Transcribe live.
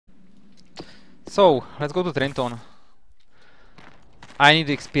So, let's go to Trenton. I need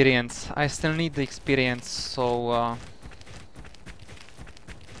the experience. I still need the experience, so...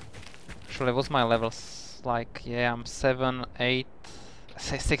 Actually, what's my levels? Like, yeah, I'm 7, 8...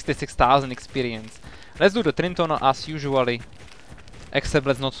 66,000 experience. Let's do the Trenton as usually. Except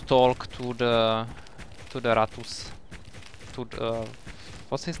let's not talk to the... Ratus. To the...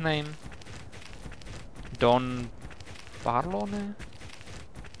 what's his name? Don... Barlone?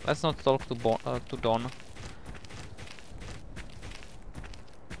 Let's not talk to Don. I'm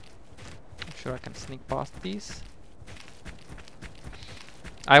sure I can sneak past these.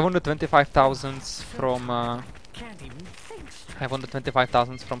 I won the 25,000 from I won the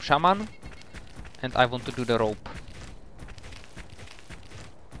 25,000 from Shaman, and I want to do the rope.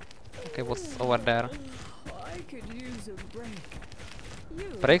 Okay, what's over there?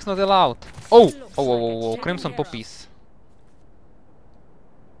 Breaks not allowed. Oh! Oh, Crimson Poppies.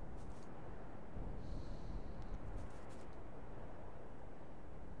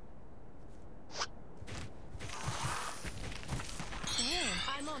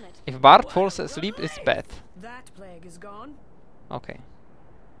 If Bart falls asleep, it's bad. That plague is gone. Okay.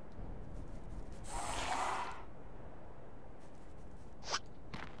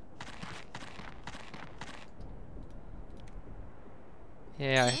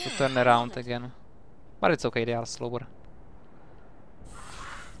 Yeah, I have to turn around again. But it's okay, they are slower.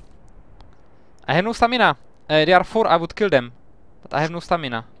 I have no stamina. They are 4, I would kill them. But I have no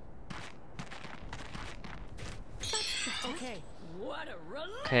stamina.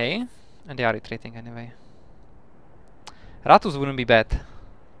 Okay, and they are retreating anyway. Ratus wouldn't be bad.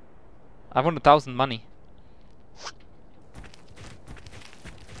 I want 1,000 money.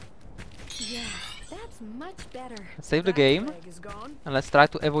 Yeah, that's much better. Let's save the game and let's try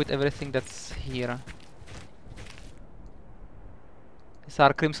to avoid everything that's here. These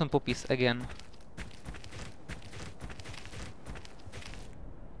are Crimson Poppies again.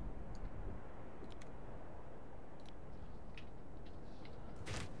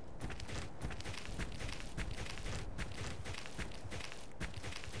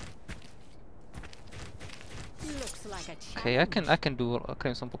 Okay, I can do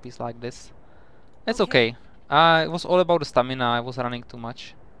Crimson Poppies like this. It's okay. It was all about the stamina. I was running too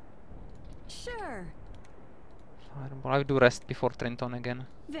much. Sure. Fireball. I will do rest before Trenton again.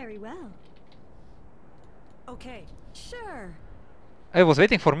 Very well. Okay. Sure. It was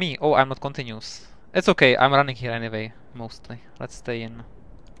waiting for me. Oh, I'm not continuous. It's okay. I'm running here anyway, mostly. Let's stay in.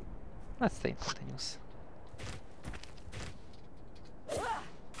 Let's stay in continuous.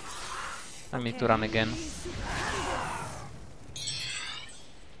 I need to run again.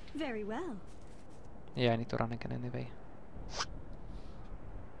 Very well. Yeah, I need to run again anyway.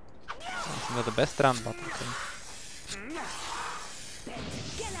 It's not the best run, but okay.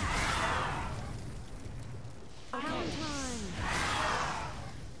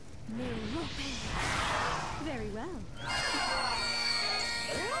 Very well.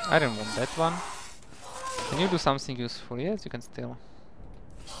 I didn't want that one. Can you do something useful? Yes, you can still.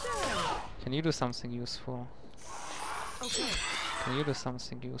 Can you do something useful? Okay. Can you do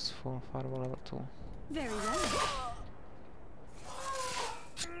something useful? Firewall level 2. Very well.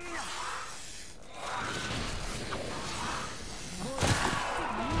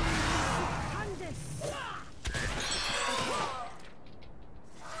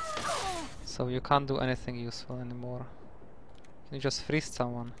 So you can't do anything useful anymore. Can you just freeze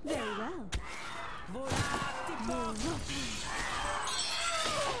someone? Very well.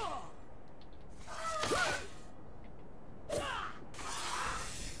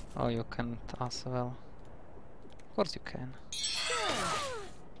 Oh, you can't as well. Of course you can.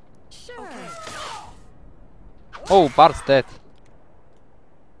 Sure. Oh, Bart's dead.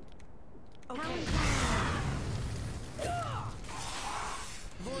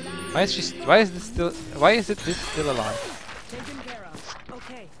 Why is this still alive? Taken care of.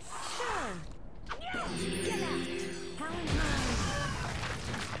 Okay. Sure.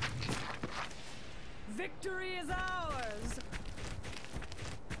 Victory is ours.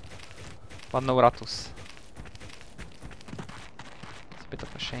 But no Ratus. It's a bit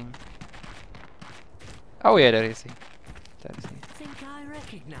of a shame. Oh yeah, there is he. There is he. Think I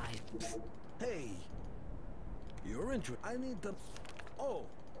recognize. Hey, you're interested. I need the. Oh.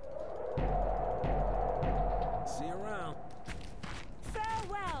 See you around.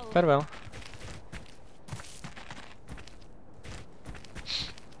 Farewell. Farewell.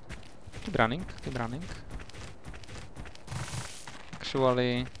 Keep running, keep running.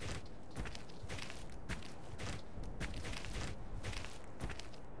 Actually...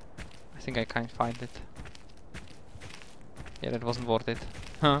 I think I can't find it. Yeah, that wasn't worth it.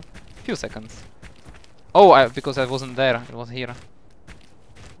 Huh? Few seconds. Oh, because I wasn't there. It was here.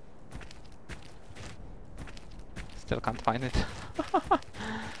 Still can't find it.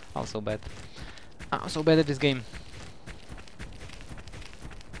 I'm so bad. I'm so bad at this game.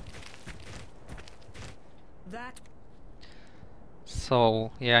 That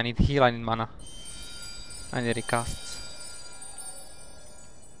So, yeah, I need heal, I need mana. I need recasts.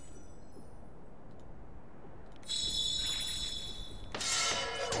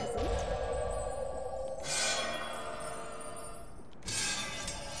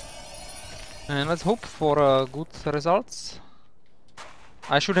 And let's hope for good results.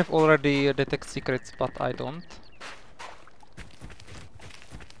 I should have already detect secrets, but I don't.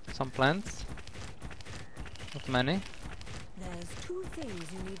 Some plants. Not many. there's two things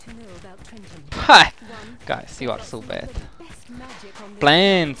you need to know about Trenton. Ha! One, Guys, you are so bad. the best magic on this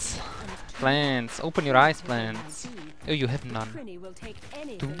Plants! planet, and two, Plants! Open your eyes, whatever plants! it might be, Oh, you have none. Trini will take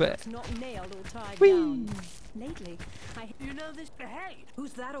anything bad. that's not nailed or tied Whee! down. Lately, you know this. Hey,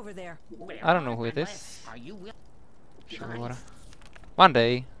 who's that over there? I don't know who it is. Are you will? Sure. One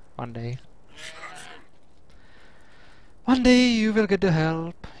day. One day. One day you will get the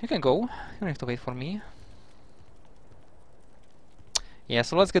help. You can go. You don't have to wait for me. Yeah,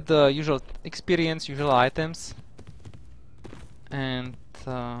 so let's get the usual experience, usual items. And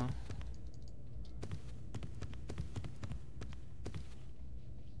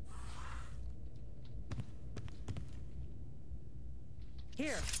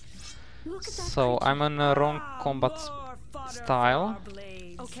Here. Look at that so creature. I'm on a wrong combat More fodder for style. our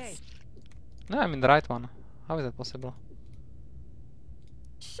blades. Okay. No, I'm in the right one. How is that possible?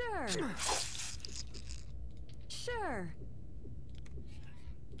 Sure. Sure.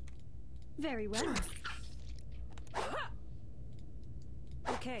 Very well.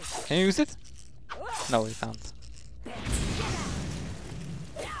 Okay. Can you use it? No, you can't.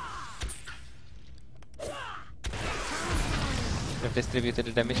 They've distributed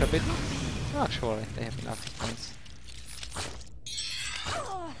the damage a bit. Actually, they have enough hit points.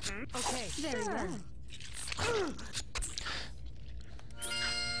 Okay. Very well.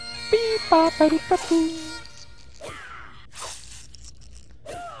 Beep, bop, ba, doop, ba, boo.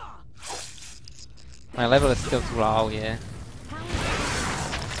 My level is still too low, yeah.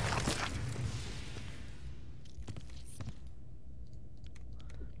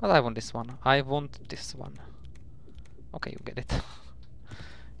 But I want this one. I want this one. Okay, you get it.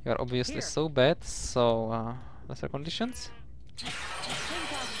 You are obviously Here. so bad, so lesser conditions. Think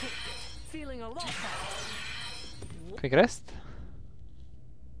I've kicked it. Feeling a lot better. Quick rest.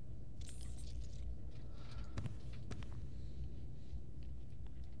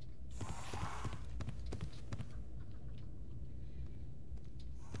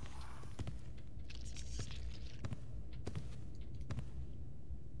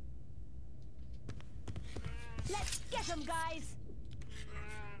 Let's get them, guys.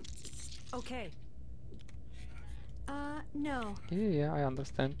 Okay. No. Yeah, I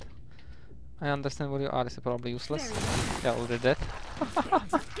understand. I understand what you are. This is probably useless. Very Yeah, already dead.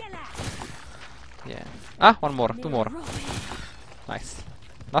 Get out. Yeah. Ah, one more, two more. Roll. Nice.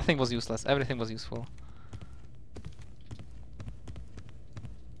 Nothing was useless. Everything was useful.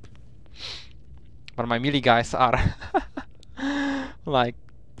 But my melee guys are like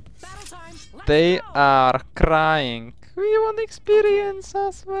Battle time. Let's they go. are crying. We want experience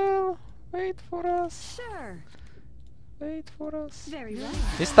as well. Wait for us. Sure. Wait for us. Very well.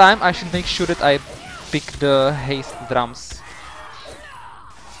 This time I should make sure that I pick the haste drums.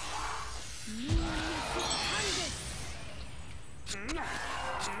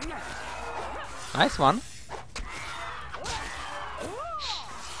 Nice one.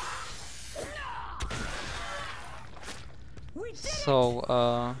 We did it. So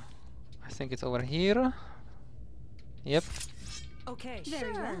I think it's over here. Yep. Okay.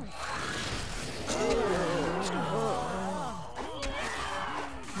 Very well.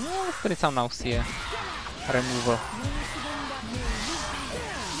 No, let's put it some mouse here. Removal.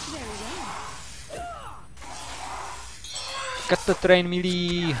 Cut the train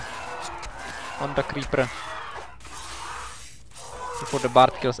melee on the creeper before the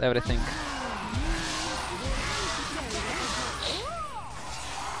bard kills everything.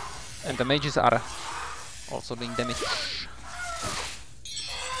 And the mages are also doing damage.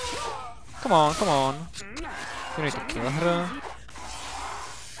 Come on, come on. You need to kill her.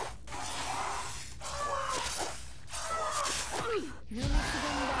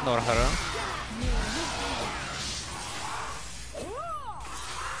 Ignore her.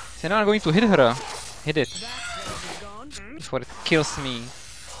 So now I'm going to hit her. Hit it. Before it kills me.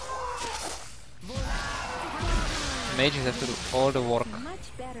 Mages have to do all the work.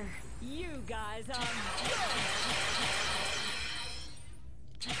 Much better. You guys are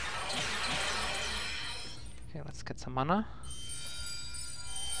Okay, let's get some mana.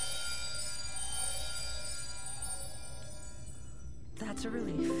 That's a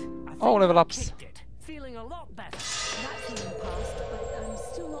relief. I Oh, think level I ups. kicked it. Feeling a lot better. That's even passed, but I'm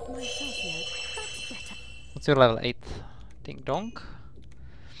still not myself yet. That's better. What's your level? 8. Ding dong.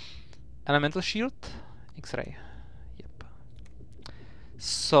 Elemental shield. X-ray. Yep.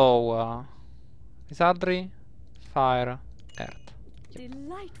 So, wizardry, fire, earth.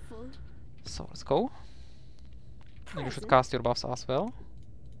 Delightful. So let's go. And you should Present. cast your buffs as well.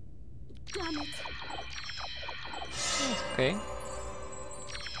 Damn it. That's okay.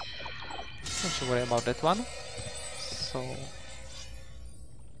 Don't you worry about that one. So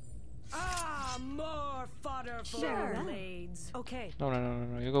Ah, more fodder for Sure. our blades. Okay. no.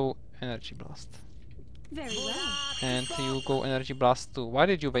 You go energy blast. Very well. And you go energy blast too. Why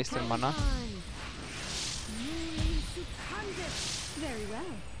did you waste your mana? Very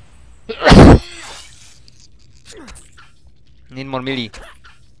well. Need more melee.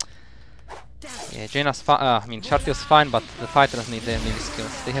 Yeah, Jaina's fine. I mean, Chartio's fine, but the fighters need their melee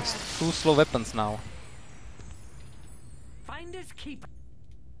skills. They have 2 slow weapons now. Finders keep.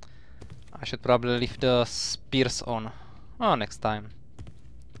 I should probably leave the spears on. Oh, next time.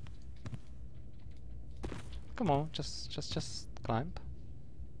 Come on, just climb.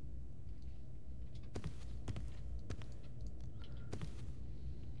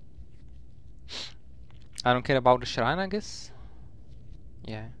 I don't care about the shrine, I guess.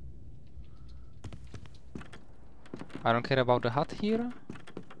 Yeah. I don't care about the hut here.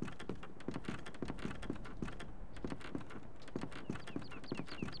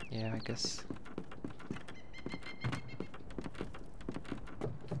 Yeah, I guess.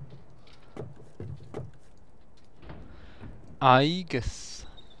 I guess.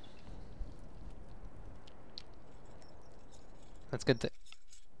 Let's get the...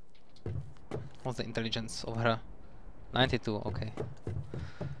 What's the intelligence of her? 92, okay.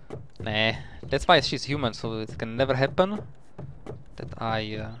 Nah, that's why she's human, so it can never happen that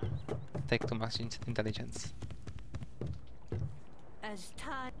I take too much intelligence. As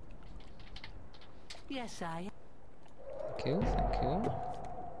time. Yes, I. Thank you, thank you.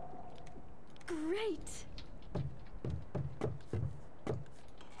 Great.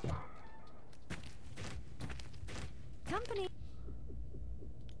 Company.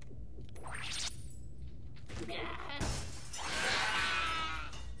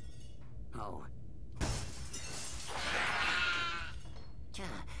 Oh.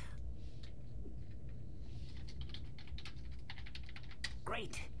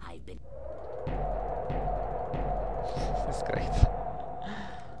 Great. I've been. This is great.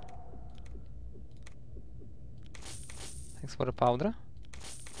 Thanks for the powder.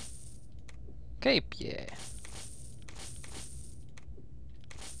 Cape, yeah.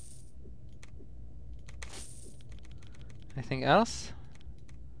 Anything else?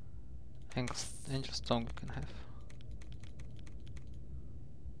 Angel Stone you can have.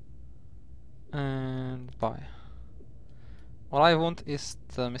 And buy. All I want is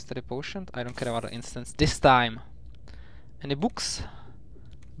the mystery potion. I don't care about the instance this time. Any books?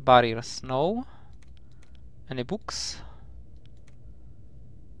 Barriers, no. Any books?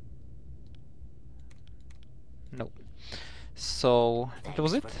 No. So that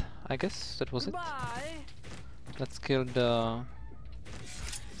was it, I guess. That was it. Goodbye. Let's kill the...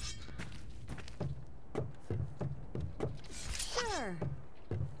 Sure.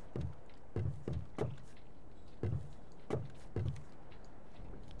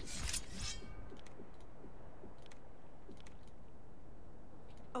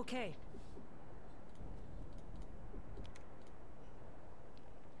 Okay.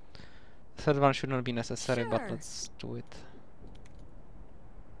 Third one should not be necessary, but Sure. let's do it.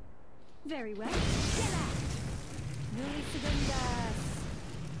 Very well.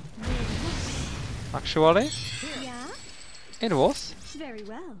 Actually, Yeah. it was. Very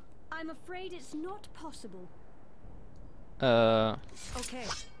well. I'm afraid it's not possible. Okay.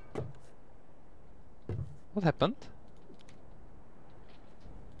 What happened?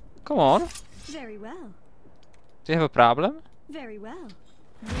 Come on. Very well. Do you have a problem? Very well.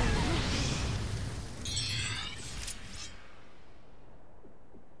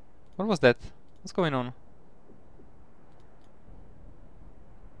 What was that? What's going on?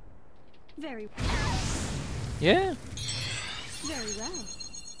 Very. Yeah? Very well.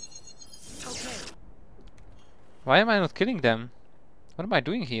 Okay. Why am I not killing them? What am I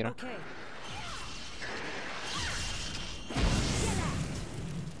doing here? Okay.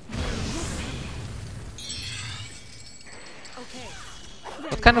 Okay.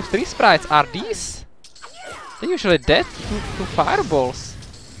 What kind of 3 sprites are these? They're usually dead to fireballs.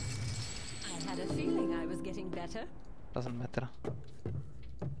 I had a feeling I was getting better. Doesn't matter.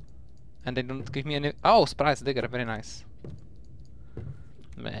 And they don't give me any... Oh, sprites digger, very nice.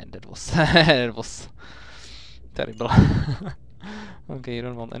 Man, that was... that was... terrible. Okay, you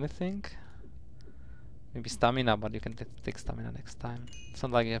don't want anything. Maybe stamina, but you can take stamina next time. It's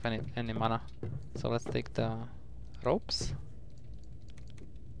not like you have any mana. So let's take the ropes.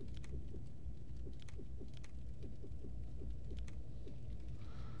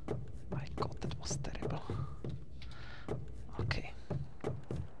 My god, that was terrible. Okay.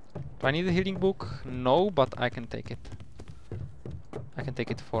 Do I need a healing book? No, but I can take it. I can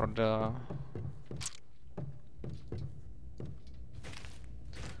take it for the...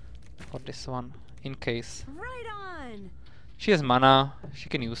 for this one, in case. Right on. She has mana, she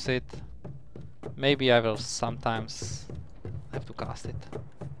can use it. Maybe I will sometimes have to cast it.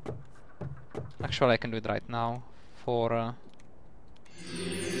 Actually, I can do it right now for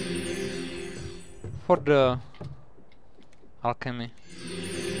the alchemy.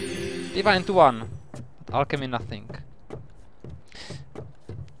 Divine to 1, but alchemy nothing.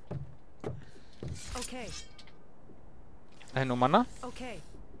 Okay. I have no mana, Okay.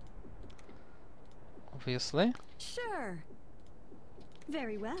 obviously. Sure.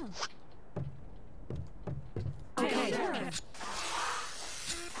 Very well. Okay.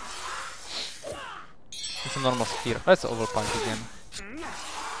 It's a normal spear. Let's overpunch again.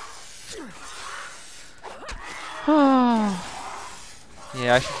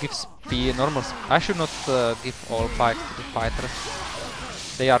 Yeah, I should give speed normal. I should not give all pikes to the fighters.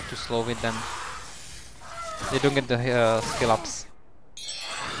 They are too slow with them. They don't get the skill ups.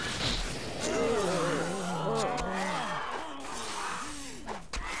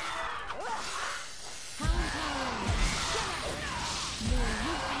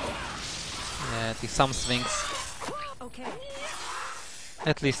 Yeah, at least some swings. Okay.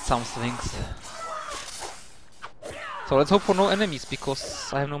 At least some swings. So let's hope for no enemies,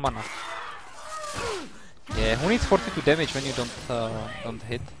 because I have no mana. Yeah, who needs 42 damage when you don't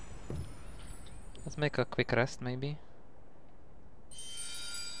hit? Let's make a quick rest, maybe.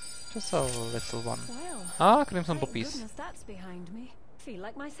 Just a little one. Well, Ah, Crimson thank Poppies. goodness that's behind me. Feel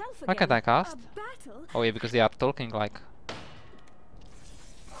like myself Why again. can't I cast? A battle? Oh yeah, because they are talking like...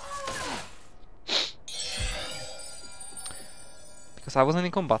 Because I wasn't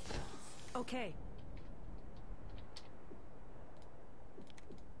in combat. Okay.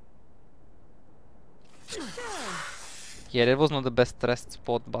 Yeah, that was not the best rest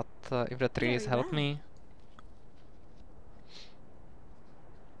spot, but if the trees Very help well. me...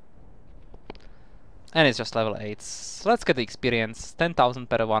 And it's just level 8. So let's get the experience. 10,000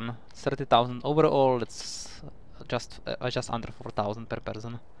 per one, 30,000 overall. It's just under 4,000 per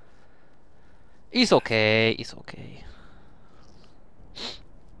person. It's okay, it's okay.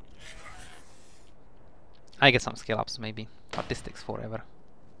 I get some skill ups maybe, but this takes forever.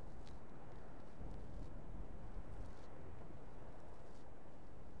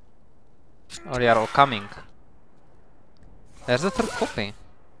 Oh, they are all coming. There's a third copy.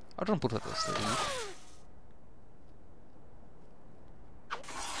 I don't put it to sleep.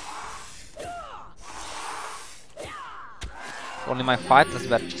 Only my fighters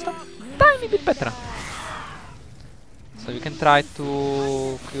were just a tiny bit better. So you can try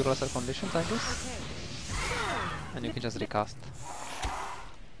to cure lesser conditions, I guess. And you can just recast.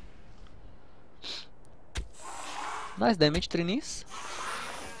 Nice damage, Trinis.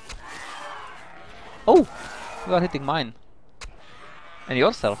 Oh! You are hitting mine. And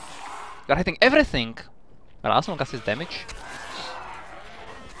yourself. You are hitting everything! Well, as long as it's damage.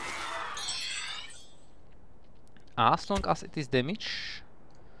 As long as it is damage.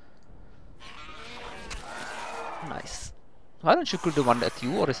 Nice. Why don't you kill the one at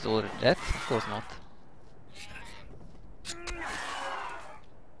you, or is it already dead? Of course not.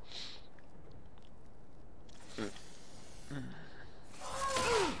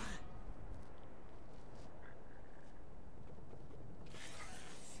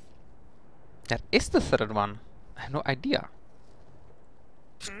 There is the third one. I have no idea.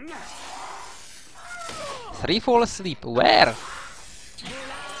 3 fall asleep. Where?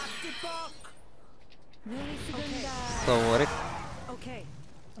 So Okay.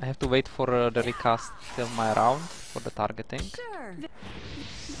 I have to wait for the recast till my round for the targeting. Sure.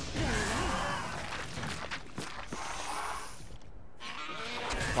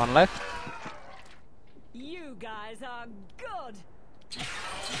 One left. You guys are good.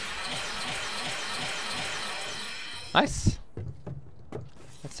 Nice.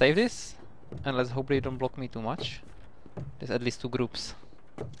 Let's save this. And let's hope they don't block me too much. There's at least 2 groups.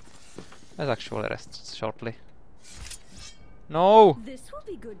 Let's actually rest shortly. No! This will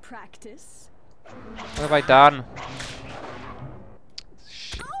be good practice. What have I done?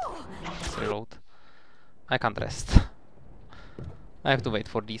 Shit. Let's reload. I can't rest. I have to wait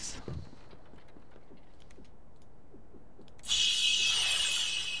for these.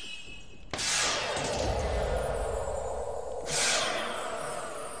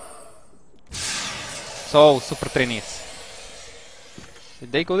 So, super trainees.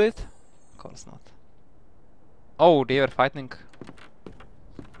 Did they got it? Of course not. Oh, they were fighting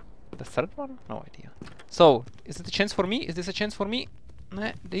the third one? No idea. So, is it a chance for me? Is this a chance for me?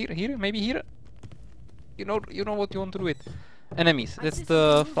 Nah, here, maybe here. You know what you want to do with. Enemies. That's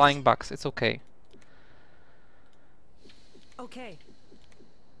the flying bugs. It's okay. Okay.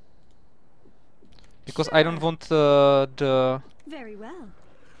 Because I don't want the. Very well.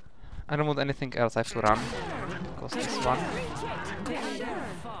 I don't want anything else. I have to run. Because this one.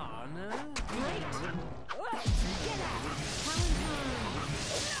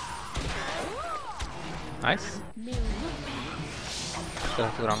 Nice. Still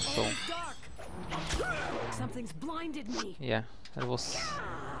have to run, so. Something's blinded me. Yeah, that was.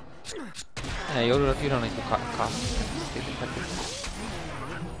 Yeah, you don't need to cast.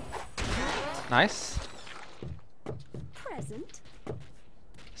 Nice. Present.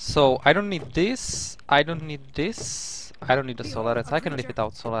 So I don't need this. I don't need this. I don't need the solar reds. I can live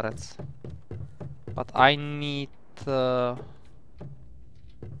without solar reds. But I need this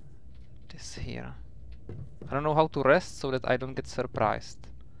here. I don't know how to rest so that I don't get surprised.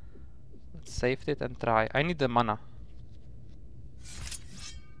 Let's save it and try. I need the mana.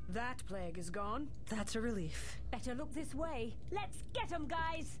 That plague is gone. That's a relief. Better look this way. Let's get 'em,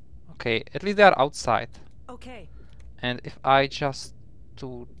 guys. Okay, at least they are outside. Okay. And if I just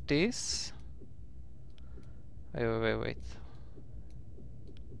do this. Wait.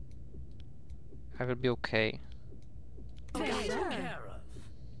 I will be okay. Taken Sure. care of.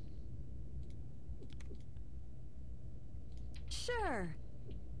 Sure.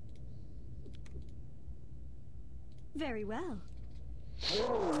 Very well.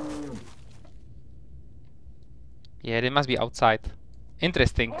 Yeah, they must be outside.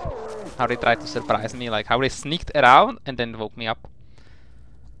 Interesting how they tried to surprise me, like how they sneaked around and then woke me up.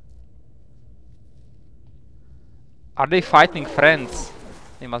 Are they fighting friends?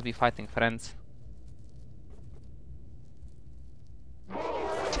 They must be fighting friends.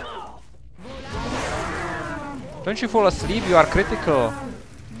 Don't you fall asleep, you are critical.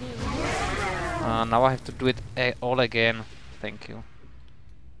 Now I have to do it all again. Thank you.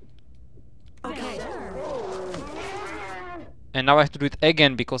 Okay. And now I have to do it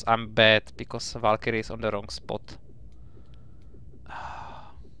again because I'm bad, because Valkyrie is on the wrong spot.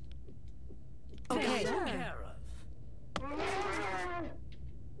 Okay. Taken care of.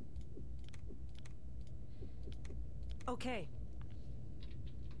 Okay.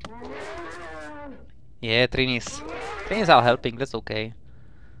 Yeah, trainees. Trainees are helping, that's okay.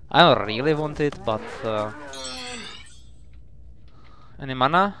 I don't really want it, but... Any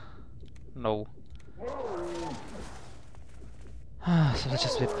mana? No. So let's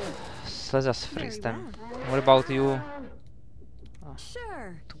just freeze Very them. What about you?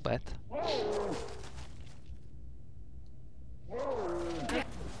 Sure. Too bad.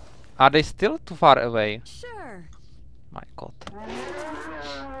 Are they still too far away? Sure. My god.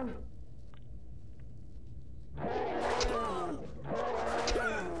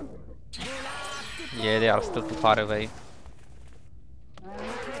 Yeah, they are still too far away.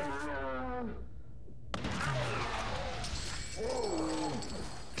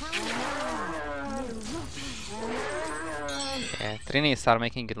 Yeah, trainees are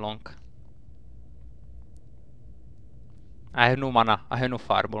making it long. I have no mana. I have no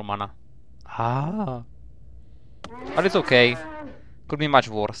fireball mana. Ah. But it's okay. Could be much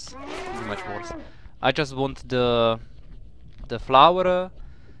worse. Could be much worse. I just want the flower,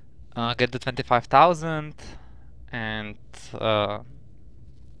 get the 25,000, and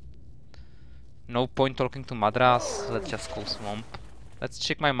no point talking to Madras. Let's just go swamp. Let's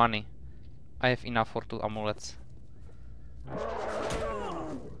check my money. I have enough for 2 amulets.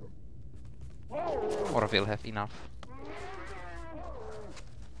 Or will have enough.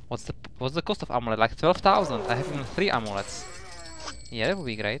 What's the cost of amulet? Like 12,000. I have even 3 amulets. Yeah, that would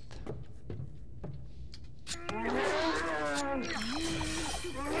be great.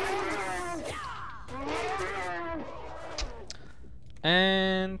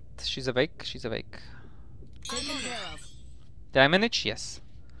 And she's awake. She's awake. Taken care of. Did I manage? Yes.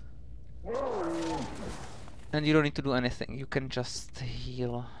 And you don't need to do anything. You can just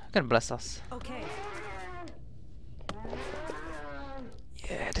heal. You can bless us. Okay.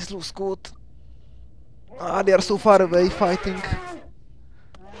 Yeah, this looks good. Ah, they are so far away fighting.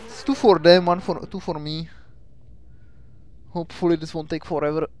 It's 2 for them, 2 for me. Hopefully this won't take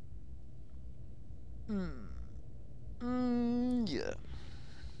forever. Yeah.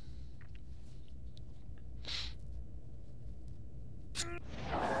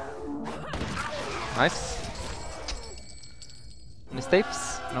 Nice. Any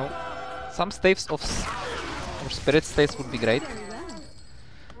staves? No. Some staves of or spirit staves would be great. Very well.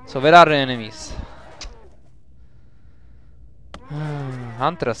 So where are the enemies?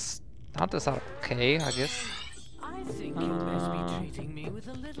 Hunters. Hunters are okay, I guess. I think you'd best be treating me with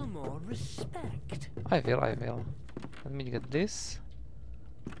a little more respect. I will. Let me get this.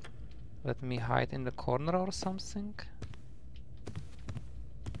 Let me hide in the corner or something.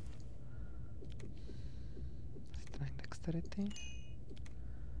 Strength, dexterity.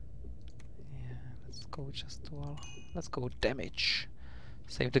 Yeah, let's go just dual. Let's go damage.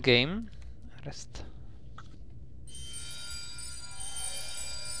 Save the game. Rest.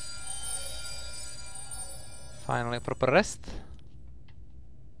 Finally, a proper rest.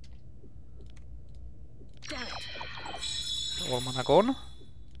 All mana gone.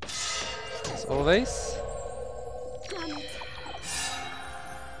 As always. Damn it.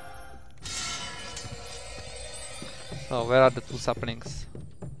 So, where are the 2 saplings?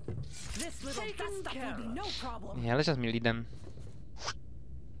 This little dust up will be no problem. Yeah, let's just melee them.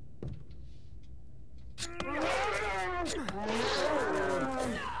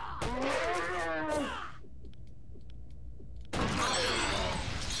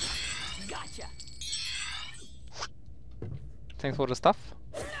 Gotcha. Thanks for the stuff.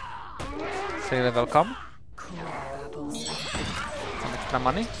 Say welcome. Some extra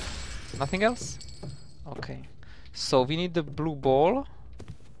money. Nothing else? Okay. So we need the blue ball.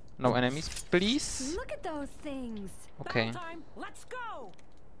 No enemies, please. Look at those things. Okay. Battle time. Let's go.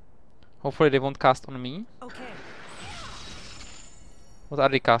 Hopefully they won't cast on me. Okay. What are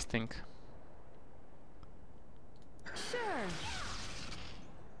they casting? Sure.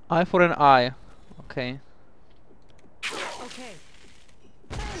 Eye for an eye. Okay. Okay.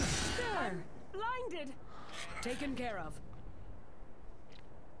 Sure. Blinded. Taken care of.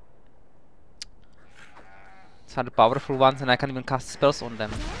 These are the powerful ones and I can't even cast spells on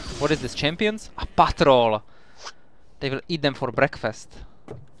them. What is this? Champions? A patrol! They will eat them for breakfast.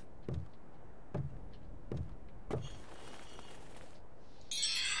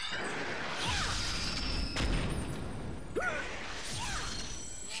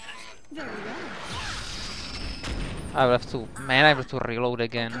 Very well. I will have to... Man, I have to reload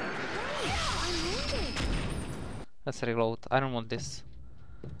again. I'm wounded. Let's reload. I don't want this.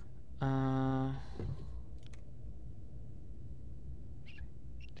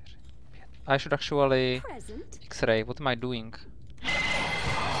 I should actually Present. X-ray. What am I doing?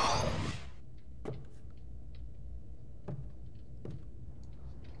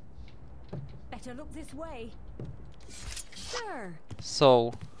 Better look this way. Sure.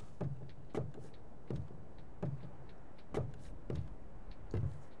 So...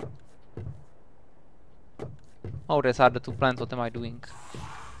 Oh, these are the 2 plants. What am I doing?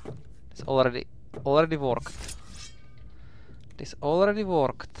 This already worked. This already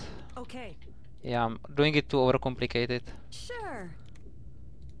worked. Okay. Yeah, I'm doing it too overcomplicated. Sure.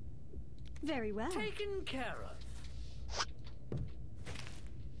 Very well. Taken care of.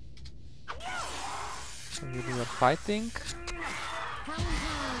 So you are fighting. Very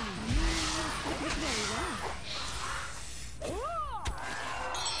well.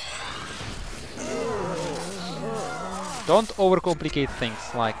 Don't overcomplicate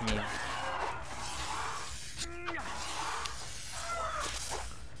things like me.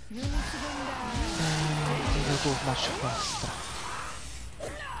 It will go much faster.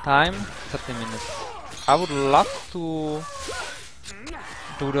 Time 30 minutes. I would love to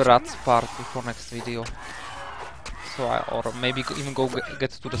do the rats part before next video. So or maybe even go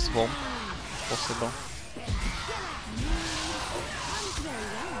get to the swamp if possible.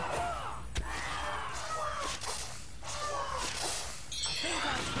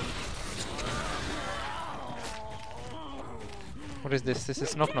 What is this? This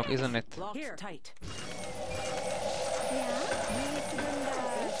is knock knock, isn't it? Locked tight.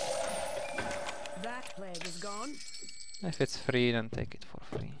 That plague is gone. If it's free, then take it for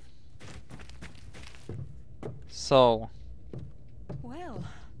free. So, Well,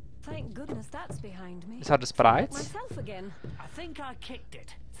 thank goodness that's behind me. these are the sprites. Myself again. I think I kicked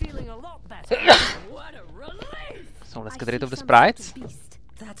it. Feeling a lot better. What a relief! So let's I get rid see of the some sprites. sort of beast.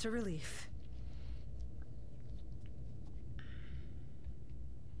 That's a relief.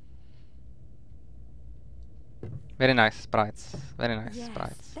 Very nice sprites. Very nice Yes,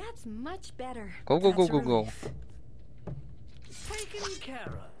 sprites. that's much better. Go, go, go, That's a go, go. relief. Taken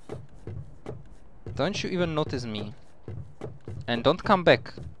care of. Don't you even notice me. And don't come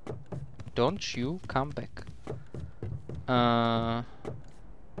back. Don't you come back.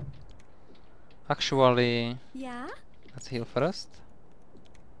 Actually, Yeah? let's heal first.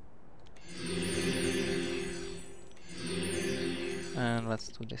 And let's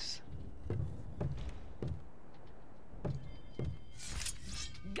do this.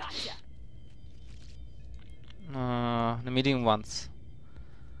 Gotcha. The medium ones.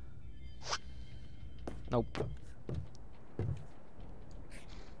 Nope.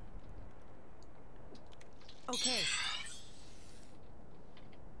 Okay.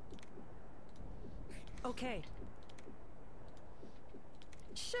 Okay.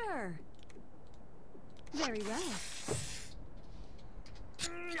 Sure. Very well.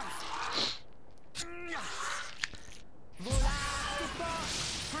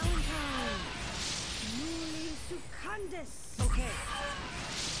 Valentine. Muli Sucundus. Okay.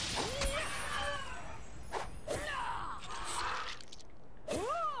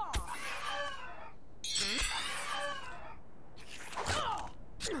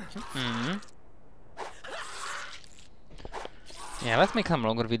 Hmm. Yeah, let's make some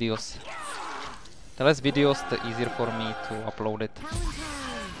longer videos. The less videos, the easier for me to upload it.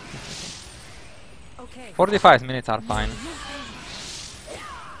 Okay. 45 minutes are fine.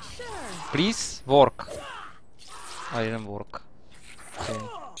 Sure. Please work. I didn't work. Okay. I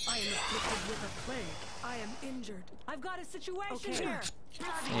am afflicted with a plague. I am injured. I've got a situation here.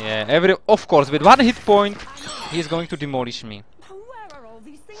 Yeah, of course, with 1 hit point, he's going to demolish me. Where are all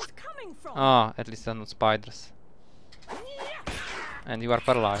these things coming from? Ah, at least they're not spiders. And you are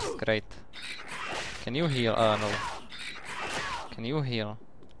paralyzed, great. Can you heal? No. Can you heal?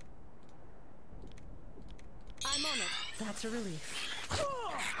 I'm on it. That's a relief.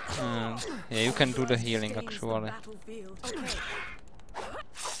 Yeah, you can do the healing actually. Battlefield. Okay.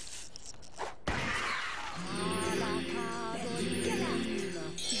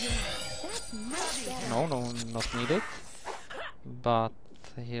 That's much better. No, no, not needed. But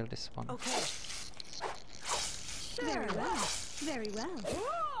heal this one. Okay. Very well. Very well.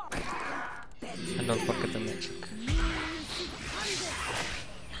 And don't forget the magic.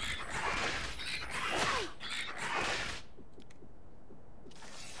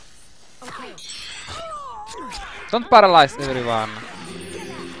 Okay. Don't paralyze everyone.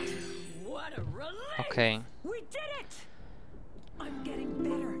 What a relief. Okay. We did it! I'm getting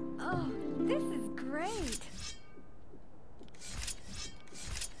better. Oh, this is great.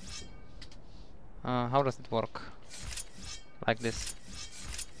 How does it work? Like this.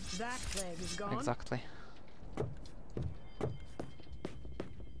 That plague is gone. Exactly.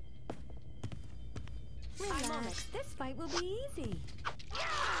 Relax. This fight will be easy.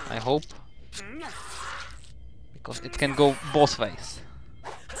 I hope. Because it can go both ways.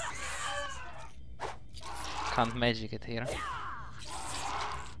 Can't magic it here.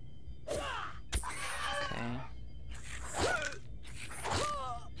 Okay.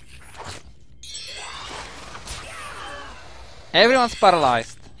 Everyone's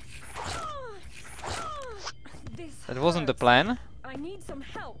paralyzed. This That wasn't the hurts. plan. I need some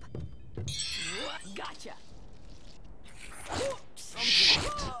help. Gotcha.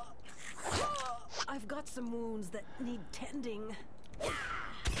 Shit. I've got some wounds that need tending.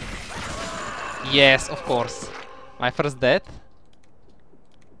 Yes, of course. My first death.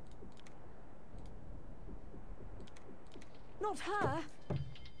 Not her.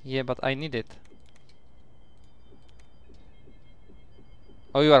 Yeah, but I need it.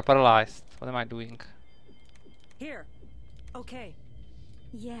 Oh, you are paralyzed. What am I doing? Here. Okay.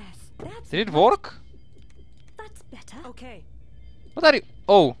 Yes, that's. Did it work? That's better. Okay. What are you?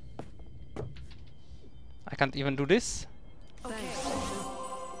 Oh. I can't even do this. Okay.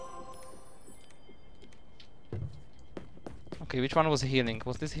 Okay, which one was healing?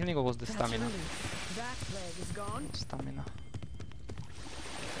 Was this healing or was this stamina? That plague is gone. Stamina.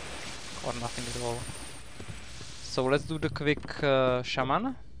 Or nothing at all. So let's do the quick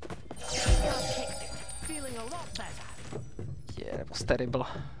shaman. Feeling a lot better. Yeah, that was terrible.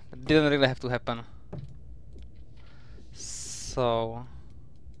 It didn't really have to happen. So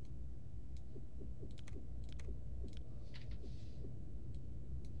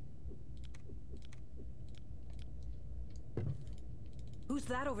Who's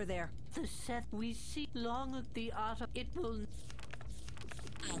that over there? The Seth we see long at the art of it will.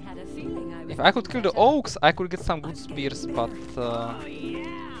 I had a feeling I was. if I could kill the better. oaks, I could get some good spears, but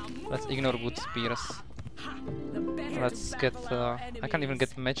let's ignore good spears. The better Let's to get. baffle our I can't even enemies.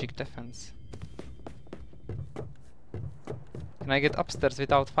 get magic defense. Can I get upstairs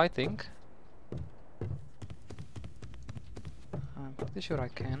without fighting? I'm pretty sure I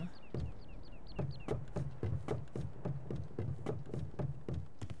can.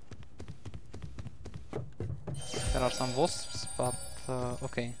 There are some wasps, but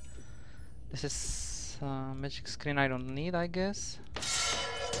okay. This is magic screen I don't need, I guess.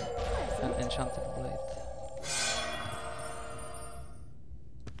 An enchanted blade.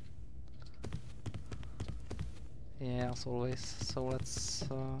 Yeah, as always. So let's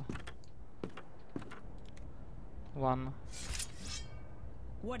one.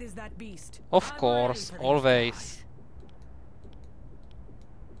 What is that beast? Of I'm course, ready for these always. guys.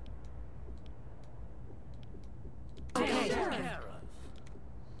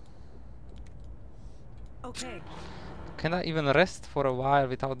 Okay. Can I even rest for a while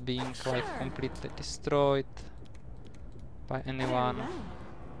without being like Sure. completely destroyed by anyone?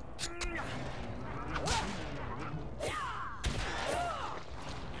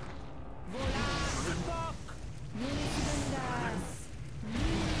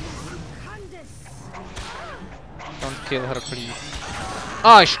 Don't kill her, please.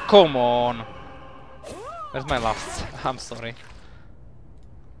 Aish, come on! Where's my last? I'm sorry.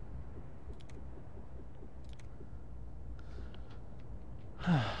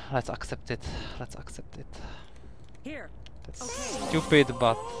 Let's accept it. Let's accept it. Here. That's Okay. stupid,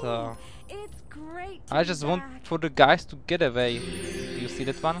 but It's great to I be just want back. for the guys to get away. Do you see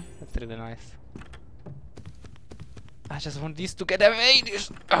that one? That's really nice. I just want these to get away.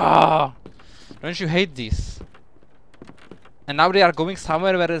 Don't you hate this? And now they are going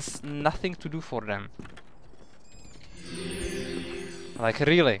somewhere where there's nothing to do for them. Like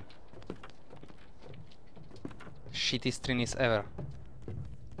really. Shittiest trinis ever.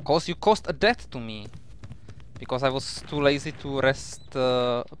 Cause you caused a death to me. Because I was too lazy to rest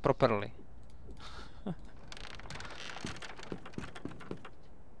properly.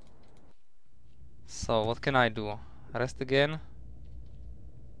 So what can I do? Rest again?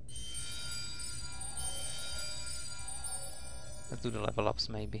 Let's do the level ups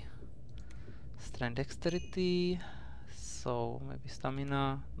maybe. Strength, dexterity. So maybe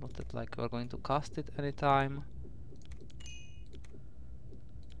stamina. Not that like we're going to cast it anytime.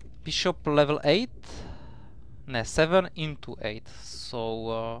 Bishop level 8. No, 7 into 8.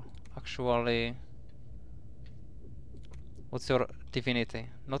 So actually, what's your divinity?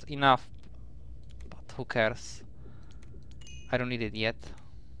 Not enough, but who cares? I don't need it yet.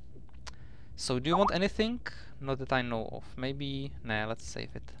 So do you want anything? Not that I know of. Maybe, nah, let's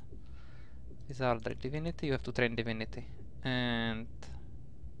save it. These are the divinity. You have to train divinity and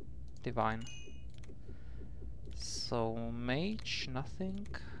divine. So mage, nothing.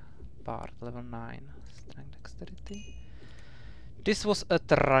 Bard level 9. Strength, dexterity. This was a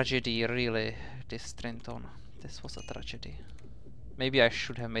tragedy, really. This Trenton. This was a tragedy. Maybe I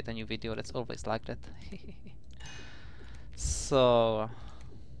should have made a new video. That's always like that. So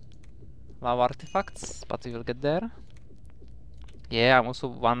love artifacts, but we will get there. Yeah, I'm also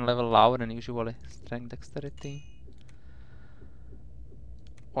one level lower than usually. Strength, dexterity.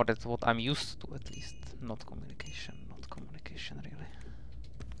 Or that's what I'm used to at least. Not communication, not communication really.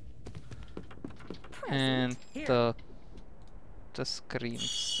 And Here. the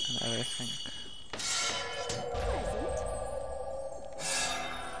screens and everything.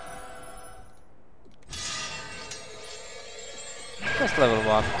 Just level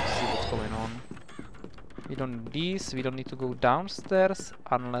 1 to see what's going on. We don't need these, we don't need to go downstairs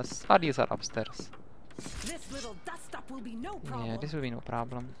unless... Ah, these are upstairs. This little dust up will be no problem. Yeah, this will be no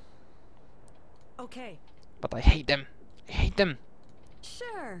problem. Okay. But I hate them! I hate them!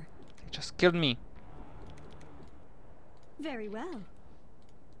 Sure. They just killed me. Very well.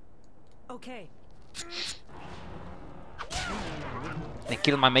 Okay. They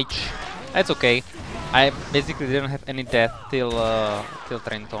killed my mage. That's okay. I basically didn't have any death till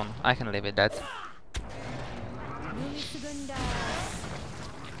Trenton. I can live with that.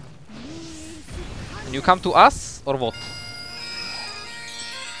 And you come to us or what?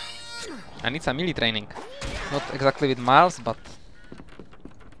 I need some melee training. Not exactly with Miles, but...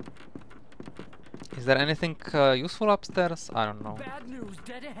 Is there anything useful upstairs? I don't know. Bad news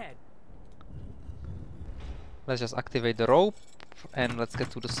dead ahead. Let's just activate the rope and let's get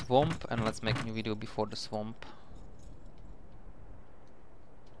to the swamp and let's make a new video before the swamp.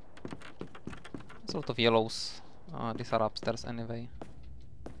 There's a lot of yellows. These are upstairs anyway.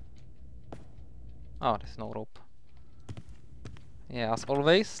 Oh, there's no rope. Yeah, as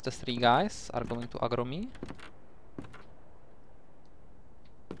always, the 3 guys are going to aggro me.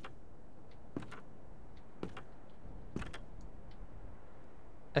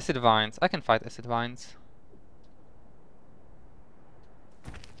 Acid vines. I can fight acid vines.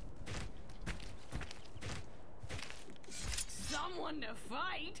 wanna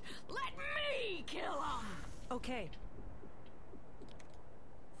fight? Let me kill him! Okay.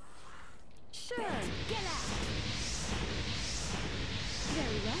 Sure. Get out!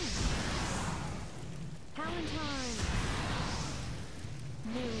 Very well. Palantine.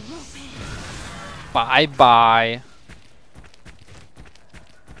 New rope. Bye bye.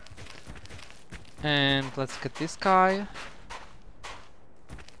 And let's get this guy.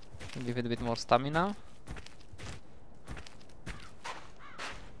 Give it a bit more stamina.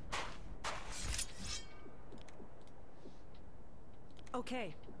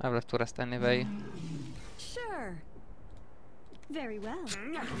 Okay. I've left to rest anyway. Sure. Very well.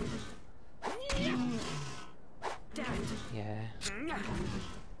 Damn. Yeah.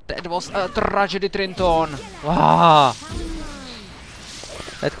 That was a tragedy, Trenton. Wow.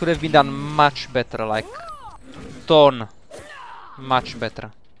 That could have been done much better, like ton. Much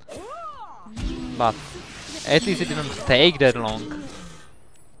better. But at least it didn't take that long.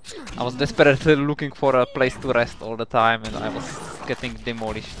 I was desperately looking for a place to rest all the time and I was getting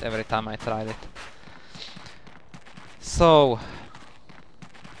demolished every time I tried it. So...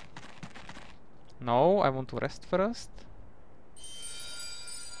 No, I want to rest first.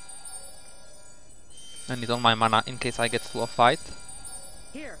 I need all my mana in case I get to a fight.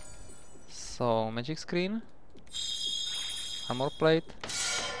 Here. So, magic screen. Armor plate.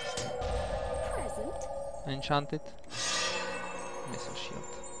 Present. Enchanted. Missile shield.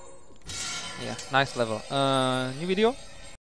 Yeah, nice level. New video.